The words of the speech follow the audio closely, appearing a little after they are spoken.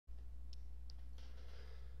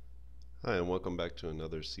Hi, and welcome back to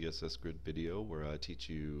another CSS Grid video where I teach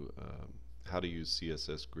you how to use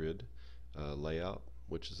CSS Grid layout,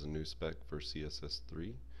 which is a new spec for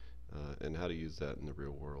CSS3, and how to use that in the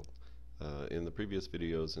real world. In the previous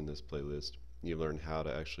videos in this playlist, you learned how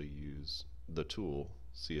to actually use the tool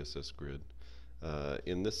CSS Grid.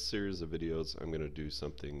 In this series of videos, I'm going to do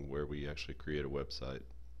something where we actually create a website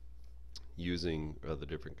using the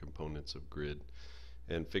different components of Grid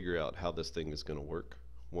and figure out how this thing is going to work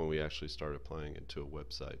when we actually start applying it to a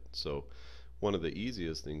website. So one of the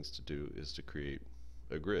easiest things to do is to create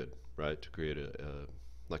a grid, right? To create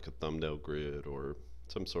like a thumbnail grid or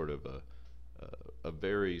some sort of a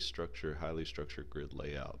very structured, highly structured grid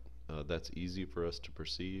layout. That's easy for us to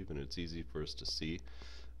perceive, and it's easy for us to see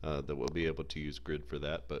that we'll be able to use grid for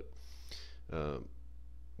that. But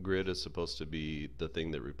grid is supposed to be the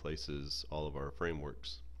thing that replaces all of our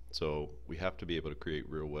frameworks. So we have to be able to create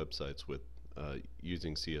real websites with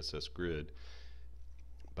using CSS Grid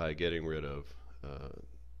by getting rid of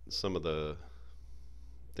some of the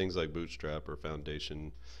things like Bootstrap or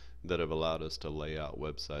Foundation that have allowed us to lay out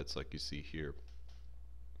websites like you see here.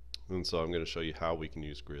 And so I'm going to show you how we can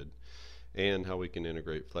use Grid and how we can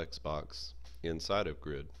integrate Flexbox inside of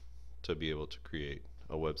Grid to be able to create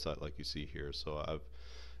a website like you see here. So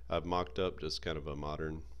I've mocked up just kind of a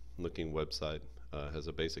modern looking website. Has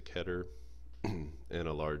a basic header and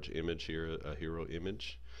a large image here, a hero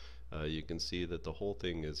image. You can see that the whole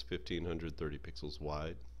thing is 1530 pixels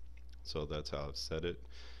wide, so that's how I've set it.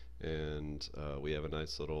 And we have a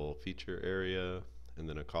nice little feature area, and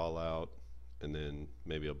then a call out, and then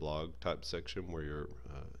maybe a blog type section where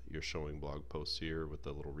you're showing blog posts here with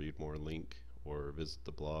a little read more link or visit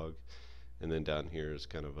the blog. And then down here is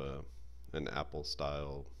kind of an Apple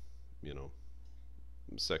style,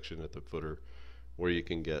 section at the footer where you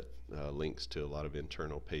can get links to a lot of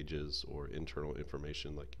internal pages or internal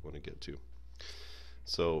information like you want to get to.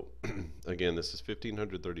 So again, this is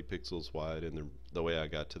 1530 pixels wide, and the way I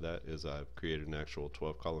got to that is I've created an actual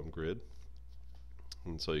 12 column grid.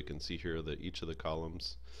 And so you can see here that each of the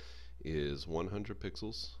columns is 100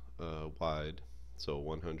 pixels wide, so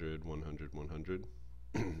 100, 100, 100,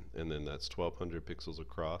 and then that's 1200 pixels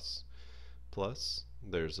across, plus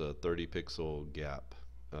there's a 30 pixel gap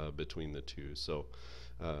between the two. So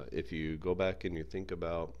if you go back and you think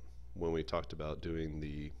about when we talked about doing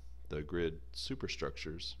the grid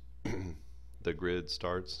superstructures, the grid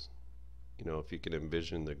starts, if you can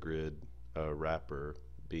envision the grid wrapper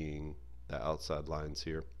being the outside lines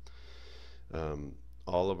here,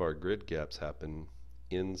 all of our grid gaps happen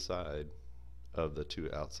inside of the two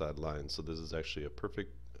outside lines. So this is actually a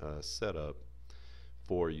perfect setup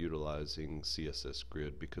for utilizing CSS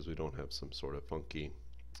Grid because we don't have some sort of funky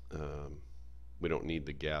we don't need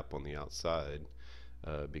the gap on the outside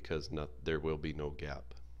because there will be no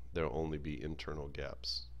gap. There will only be internal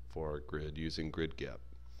gaps for our grid using grid gap.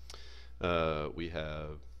 We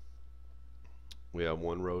have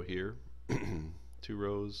one row here, 2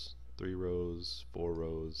 rows, 3 rows, 4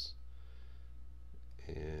 rows,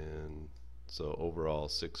 and so overall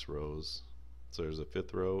 6 rows. So there's a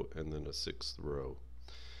 5th row and then a 6th row.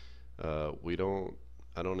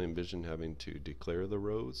 I don't envision having to declare the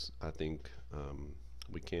rows. I think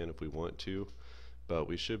we can if we want to, but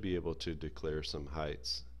we should be able to declare some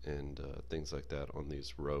heights and things like that on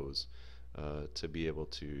these rows to be able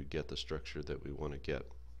to get the structure that we want to get.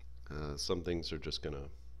 Some things are just gonna,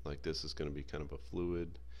 like this is gonna be kind of a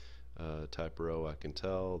fluid type row. I can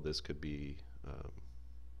tell this could be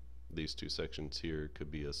these two sections here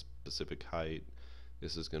could be a specific height.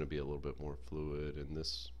 This is going to be a little bit more fluid, and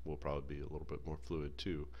this will probably be a little bit more fluid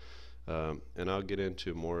too. And I'll get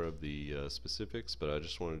into more of the specifics, but I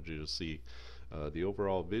just wanted you to see the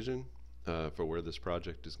overall vision for where this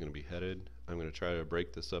project is going to be headed. I'm going to try to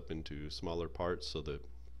break this up into smaller parts so that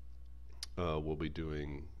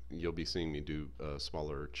you'll be seeing me do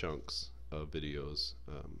smaller chunks of videos,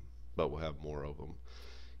 but we'll have more of them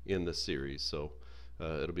in the series. So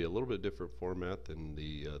it'll be a little bit different format than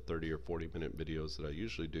the 30 or 40-minute videos that I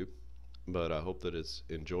usually do, but I hope that it's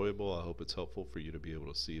enjoyable. I hope it's helpful for you to be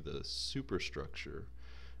able to see the superstructure,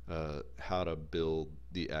 how to build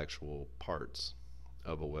the actual parts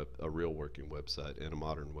of a real working website and a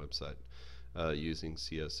modern website using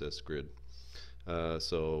CSS Grid.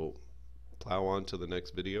 So plow on to the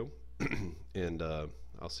next video, and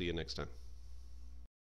I'll see you next time.